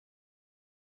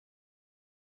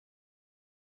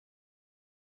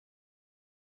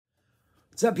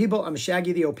What's up, people? I'm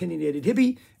Shaggy, the Opinionated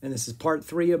Hippie, and this is part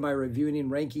 3 of my reviewing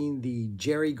and ranking the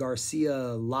Jerry Garcia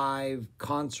live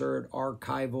concert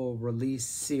archival release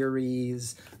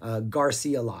series,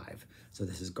 Garcia Live. So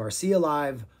this is Garcia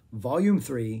Live Volume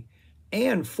 3,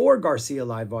 and for Garcia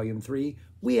Live Volume 3,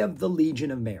 we have the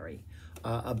Legion of Mary,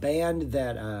 a band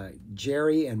that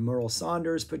Jerry and Merle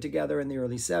Saunders put together in the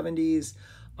early 70s,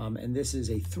 and this is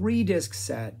a 3-disc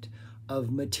set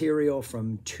of material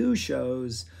from 2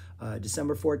 shows,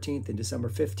 December 14th and December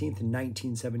 15th in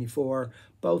 1974,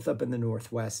 both up in the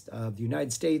northwest of the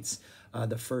United States.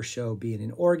 The first show being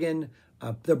in Oregon.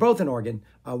 They're both in Oregon.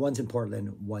 One's in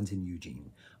Portland, one's in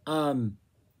Eugene.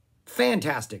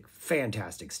 Fantastic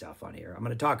stuff on here. I'm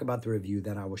going to talk about the review,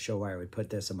 then I will show why I would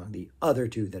put this among the other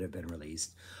 2 that have been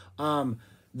released. The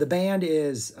band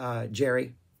is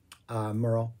Jerry,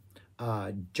 Merle,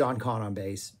 John Conn on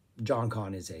bass. John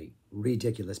Conn is a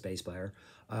ridiculous bass player.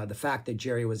 The fact that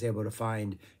Jerry was able to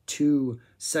find 2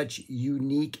 such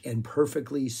unique and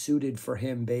perfectly suited for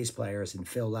him bass players in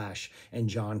Phil Lesh and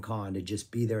John Conn to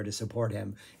just be there to support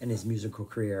him in his musical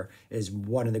career is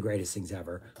one of the greatest things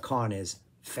ever. Conn is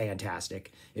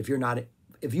fantastic. If you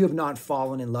have not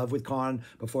fallen in love with Conn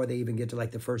before they even get to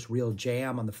like the first real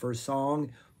jam on the first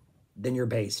song, then your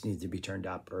bass needs to be turned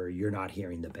up, or you're not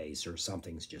hearing the bass, or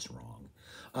something's just wrong.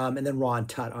 And then Ron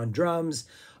Tutt on drums.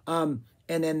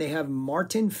 And then they have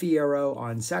Martin Fierro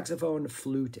on saxophone,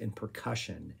 flute, and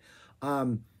percussion.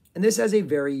 And this has a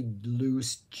very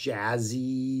loose,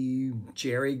 jazzy,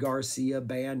 Jerry Garcia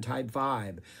band type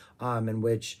vibe, in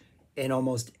which in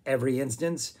almost every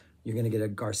instance, you're going to get a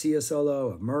Garcia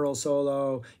solo, a Merle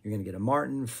solo, you're going to get a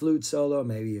Martin flute solo,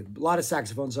 maybe a lot of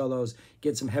saxophone solos,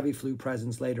 get some heavy flute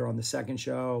presence later on the second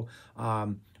show.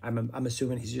 I'm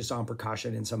assuming he's just on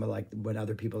percussion in some of like when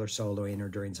other people are soloing or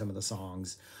during some of the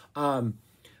songs.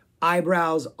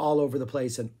 Eyebrows all over the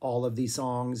place in all of these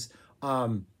songs.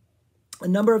 A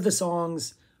number of the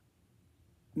songs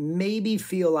maybe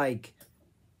feel like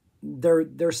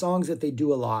they're songs that they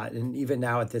do a lot, and even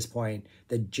now at this point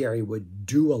that Jerry would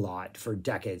do a lot for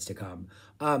decades to come.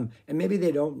 And maybe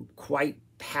they don't quite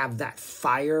have that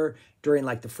fire during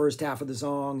like the first half of the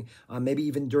song, maybe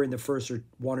even during the first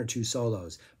 1 or 2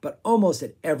 solos, but almost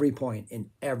at every point in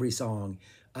every song,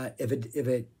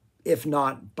 if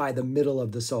not by the middle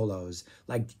of the solos,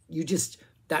 like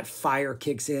that fire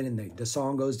kicks in and the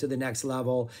song goes to the next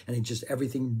level, and it just,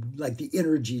 everything, like the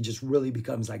energy just really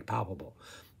becomes like palpable.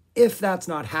 If that's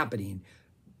not happening,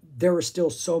 there are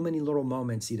still so many little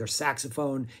moments, either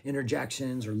saxophone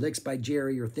interjections or licks by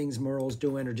Jerry or things Merle's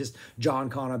doing or just John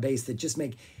Conn on bass that just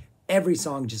make every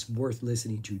song just worth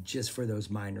listening to just for those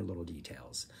minor little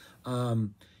details.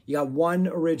 You got 1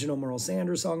 original Merle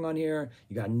Sanders song on here.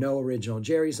 You got no original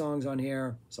Jerry songs on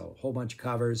here, so a whole bunch of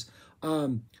covers.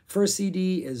 First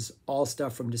CD is all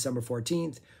stuff from December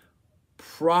 14th.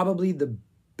 Probably the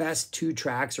best 2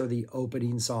 tracks are the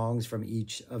opening songs from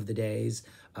each of the days.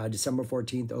 December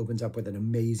 14th opens up with an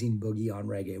amazing Boogie on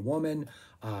Reggae Woman.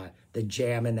 The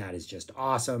jam in that is just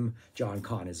awesome. John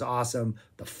Conn is awesome.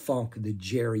 The funk, the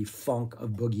Jerry funk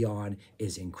of Boogie On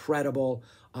is incredible.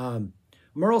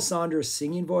 Merle Saunders'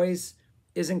 singing voice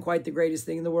isn't quite the greatest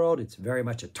thing in the world. It's very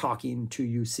much a talking to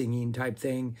you singing type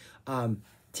thing.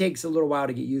 Takes a little while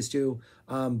to get used to,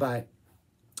 but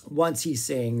once he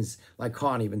sings, like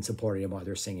Conn even supported him while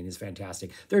they're singing, is fantastic.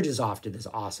 They're just off to this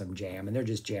awesome jam, and they're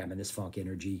just jamming this funk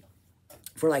energy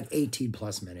for like 18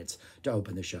 plus minutes to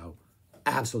open the show.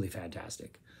 Absolutely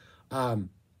fantastic.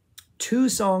 2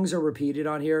 songs are repeated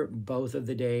on here. Both of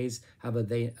the days have a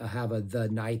The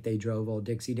Night They Drove Old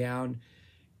Dixie Down,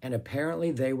 and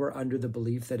apparently they were under the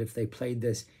belief that if they played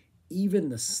this even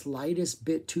the slightest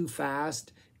bit too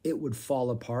fast, it would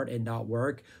fall apart and not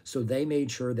work. So they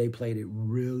made sure they played it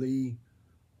really,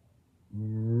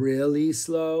 really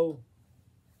slow.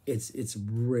 It's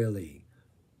really,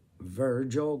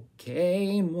 Virgil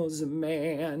Caine was a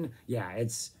man. Yeah,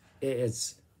 it's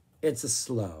a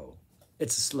slow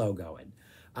going.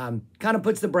 Kind of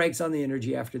puts the brakes on the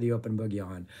energy after the open Boogie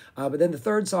On. But then the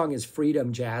third song is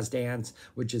Freedom Jazz Dance,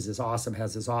 which is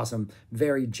has this awesome,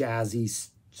 very jazzy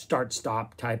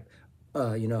start-stop type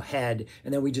head,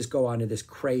 and then we just go on to this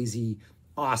crazy,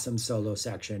 awesome solo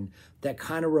section that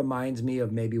kind of reminds me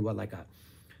of maybe what like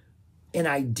an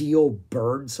ideal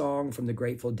Bird song from the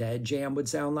Grateful Dead jam would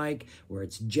sound like, where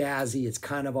it's jazzy, it's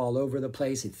kind of all over the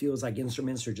place, it feels like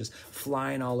instruments are just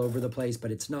flying all over the place,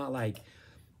 but it's not like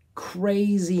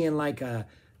crazy in like a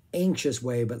anxious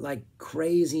way, but like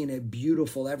crazy and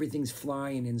beautiful. Everything's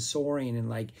flying and soaring, and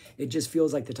like it just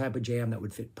feels like the type of jam that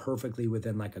would fit perfectly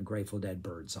within like a Grateful Dead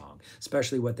Bird song,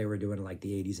 especially what they were doing in like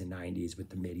the 80s and 90s with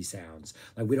the MIDI sounds.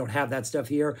 Like we don't have that stuff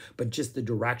here, but just the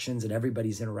directions and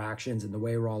everybody's interactions and the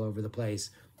way we're all over the place,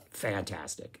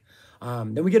 fantastic.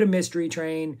 Then we get a Mystery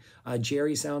Train.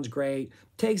 Jerry sounds great.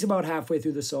 Takes about halfway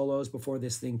through the solos before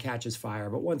this thing catches fire.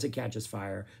 But once it catches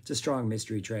fire, it's a strong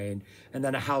Mystery Train. And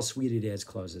then How Sweet It Is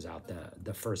closes out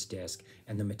the first disc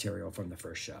and the material from the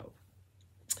first show.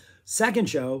 Second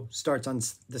show starts on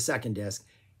the second disc.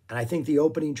 And I think the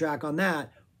opening track on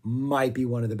that might be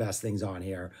one of the best things on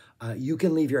here. You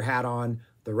Can Leave Your Hat On,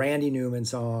 the Randy Newman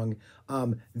song.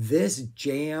 This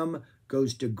jam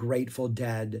goes to Grateful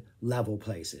Dead level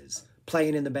places.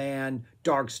 Playing in the band,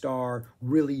 Dark Star,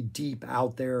 really deep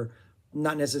out there,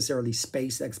 not necessarily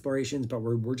space explorations, but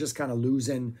we're just kind of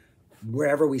losing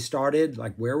wherever we started.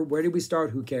 Like where did we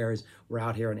start? Who cares? We're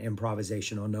out here in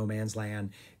improvisational no man's land.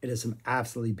 It is some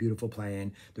absolutely beautiful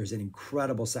playing. There's an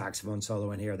incredible saxophone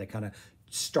solo in here that kind of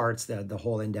starts the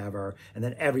whole endeavor, and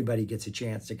then everybody gets a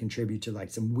chance to contribute to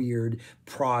like some weird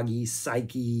proggy,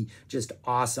 psyche, just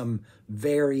awesome,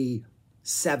 very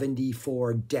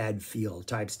 74 Dead feel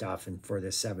type stuff, and for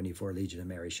this 74 Legion of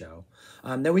Mary show.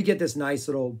 Then we get this nice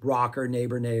little rocker,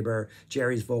 Neighbor Neighbor.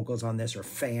 Jerry's vocals on this are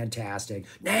fantastic.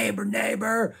 Neighbor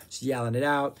Neighbor, just yelling it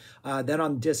out. Then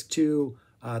on disc 2,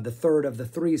 the third of the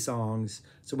 3 songs,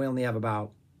 so we only have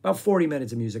about 40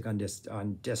 minutes of music on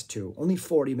disc 2. Only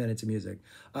 40 minutes of music.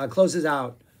 Closes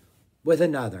out with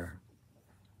another,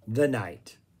 The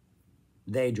Night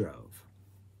They Drove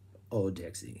Old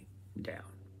Dixie Down.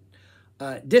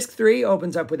 Disc 3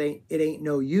 opens up with It Ain't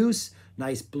No Use,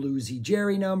 nice bluesy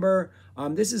Jerry number.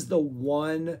 This is the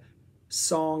one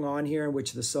song on here in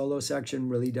which the solo section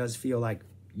really does feel like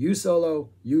you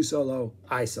solo,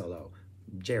 I solo.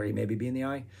 Jerry maybe being the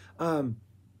I.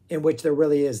 In which there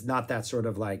really is not that sort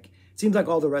of like, it seems like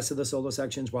all the rest of the solo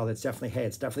sections, while it's definitely, hey,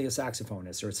 it's definitely a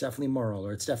saxophonist, or it's definitely Merle,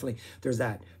 or it's definitely, there's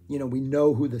that, we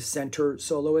know who the center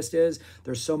soloist is.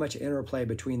 There's so much interplay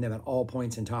between them at all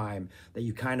points in time that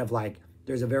you kind of like,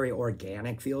 there's a very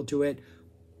organic feel to it.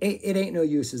 It Ain't No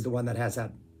Use is the one that has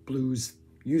that blues,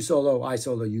 you solo, I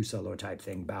solo, you solo type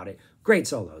thing about it. Great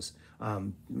solos.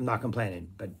 I'm not complaining,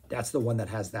 but that's the one that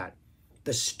has that,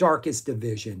 the starkest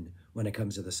division when it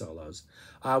comes to the solos.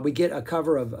 We get a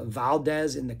cover of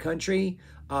Valdez in the Country.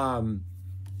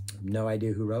 No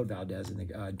idea who wrote Valdez in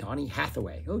the, Donny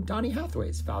Hathaway. Oh, Donny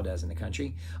Hathaway's Valdez in the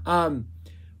Country.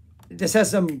 This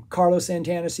has some Carlos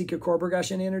Santana, Secret Chord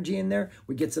Percussion energy in there.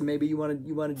 We get some, maybe you want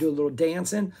to do a little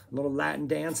dancing, a little Latin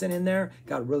dancing in there.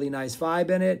 Got a really nice vibe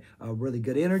in it, really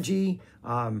good energy.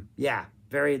 Yeah,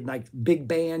 very like big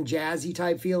band, jazzy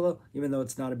type feel, even though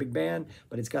it's not a big band,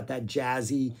 but it's got that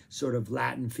jazzy sort of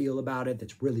Latin feel about it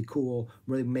that's really cool,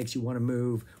 really makes you want to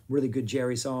move. Really good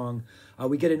Jerry song.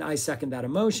 We get an I Second That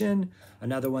Emotion,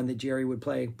 another one that Jerry would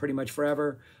play pretty much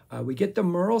forever. We get the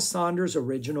Merle Saunders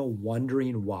original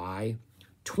Wondering Why.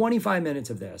 25 minutes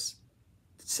of this.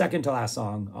 Second to last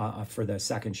song for the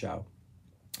second show.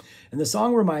 And the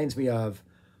song reminds me of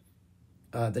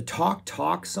the Talk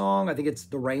Talk song. I think it's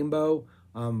The Rainbow.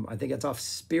 I think it's off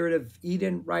Spirit of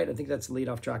Eden, right? I think that's the lead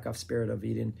off track off Spirit of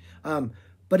Eden.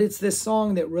 But it's this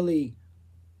song that really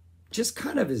just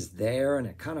kind of is there, and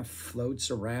it kind of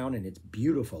floats around, and it's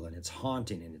beautiful, and it's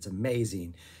haunting, and it's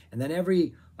amazing. And then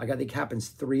I think happens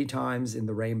 3 times in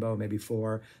The Rainbow, maybe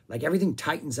 4, like everything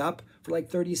tightens up for like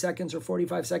 30 seconds or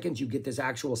 45 seconds. You get this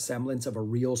actual semblance of a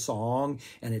real song,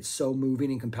 and it's so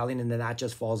moving and compelling, and then that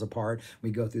just falls apart.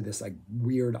 We go through this like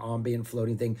weird ambient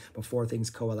floating thing before things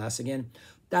coalesce again.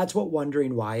 That's what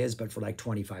Wondering Why is, but for like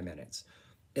 25 minutes.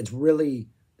 It's really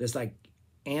this like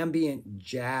ambient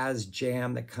jazz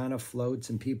jam that kind of floats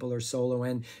and people are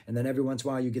soloing, and then every once in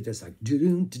a while you get this like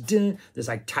this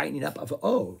like tightening up of,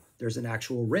 oh, there's an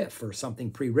actual riff or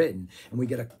something pre-written, and we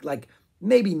get a like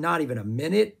maybe not even a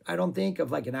minute, I don't think,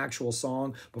 of like an actual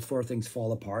song before things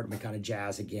fall apart and we kind of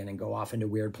jazz again and go off into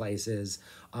weird places.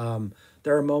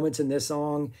 There are moments in this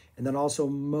song, and then also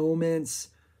moments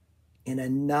in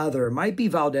another, might be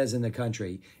Valdez in the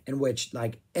Country, in which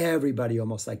like everybody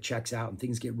almost like checks out and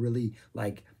things get really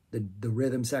like the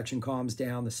rhythm section calms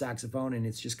down, the saxophone, and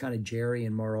it's just kind of Jerry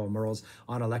and Merle. Merle's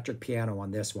on electric piano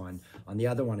on this one. On the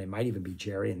other one, it might even be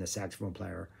Jerry and the saxophone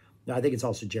player. No, I think it's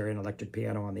also Jerry and electric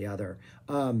piano on the other.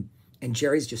 And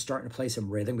Jerry's just starting to play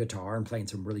some rhythm guitar and playing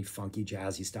some really funky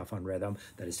jazzy stuff on rhythm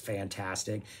that is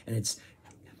fantastic. And it's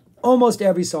almost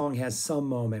every song has some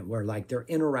moment where like they're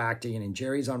interacting and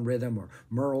Jerry's on rhythm or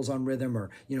Merle's on rhythm,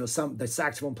 or the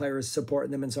saxophone player is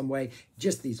supporting them in some way.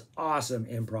 Just these awesome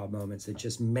improv moments that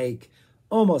just make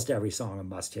almost every song a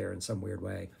must-hear in some weird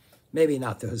way. Maybe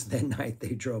not those That Night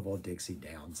They Drove Old Dixie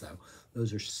Down, so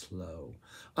those are slow.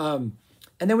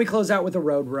 And then we close out with a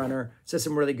Roadrunner. So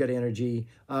some really good energy.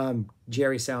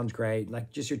 Jerry sounds great,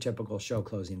 like just your typical show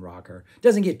closing rocker.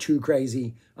 Doesn't get too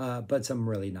crazy, but some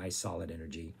really nice, solid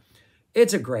energy.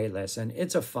 It's a great listen.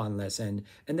 It's a fun listen.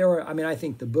 And there were, I mean, I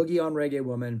think the Boogie on Reggae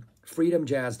Woman, Freedom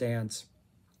Jazz Dance,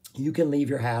 You Can Leave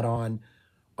Your Hat On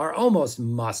are almost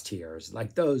must-hears.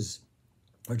 Like those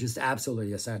are just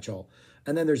absolutely essential.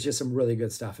 And then there's just some really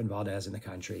good stuff in Valdez in the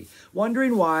Country.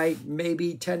 Wondering why,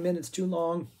 maybe 10 minutes too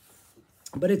long,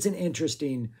 but it's an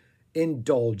interesting,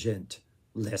 indulgent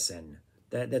listen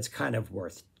that's kind of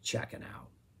worth checking out.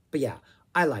 But yeah,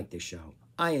 I like this show.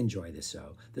 I enjoy this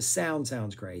show. The sound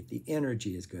sounds great. The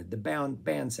energy is good. The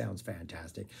band sounds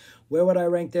fantastic. Where would I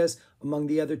rank this? Among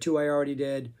the other two I already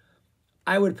did,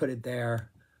 I would put it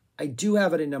there. I do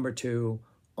have it at number 2,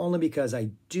 only because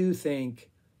I do think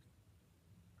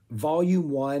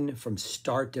Volume 1 from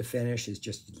start to finish is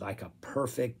just like a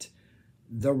perfect.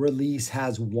 The release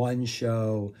has one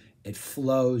show. It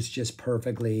flows just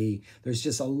perfectly. There's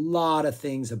just a lot of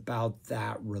things about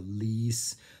that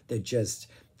release that just,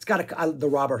 it's got the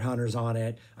Robert Hunters on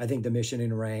it. I think the Mission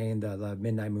in Rain, the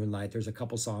Midnight Moonlight, there's a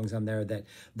couple songs on there that,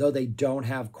 though they don't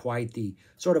have quite the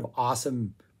sort of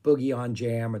awesome boogie on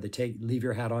jam or the Leave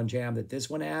Your Hat On jam that this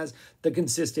one has, the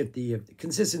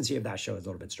consistency of that show is a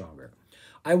little bit stronger.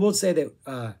 I will say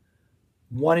that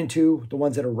 1 and 2, the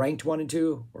ones that are ranked 1 and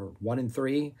 2, or 1 and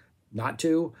 3, not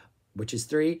 2, which is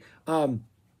 3,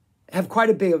 have quite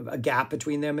a big of a gap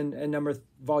between them and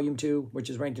Volume 2, which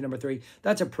is ranked at number 3.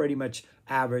 That's a pretty much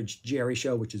average Jerry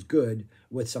show, which is good,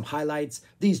 with some highlights.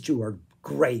 These two are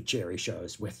great Jerry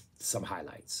shows with some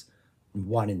highlights.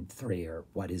 1 and 3 are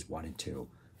what is 1 and 2.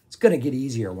 It's going to get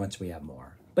easier once we have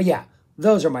more. But yeah,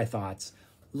 those are my thoughts.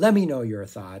 Let me know your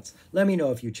thoughts. Let me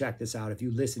know if you check this out, if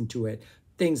you listen to it,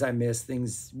 things I missed,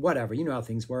 things, whatever. You know how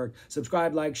things work.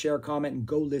 Subscribe, like, share, comment, and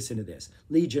go listen to this.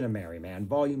 Legion of Mary, man.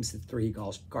 Volume 3,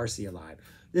 Garcia Live.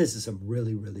 This is some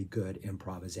really, really good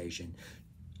improvisation.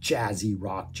 Jazzy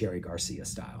rock, Jerry Garcia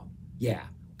style. Yeah,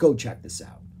 go check this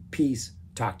out. Peace.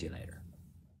 Talk to you later.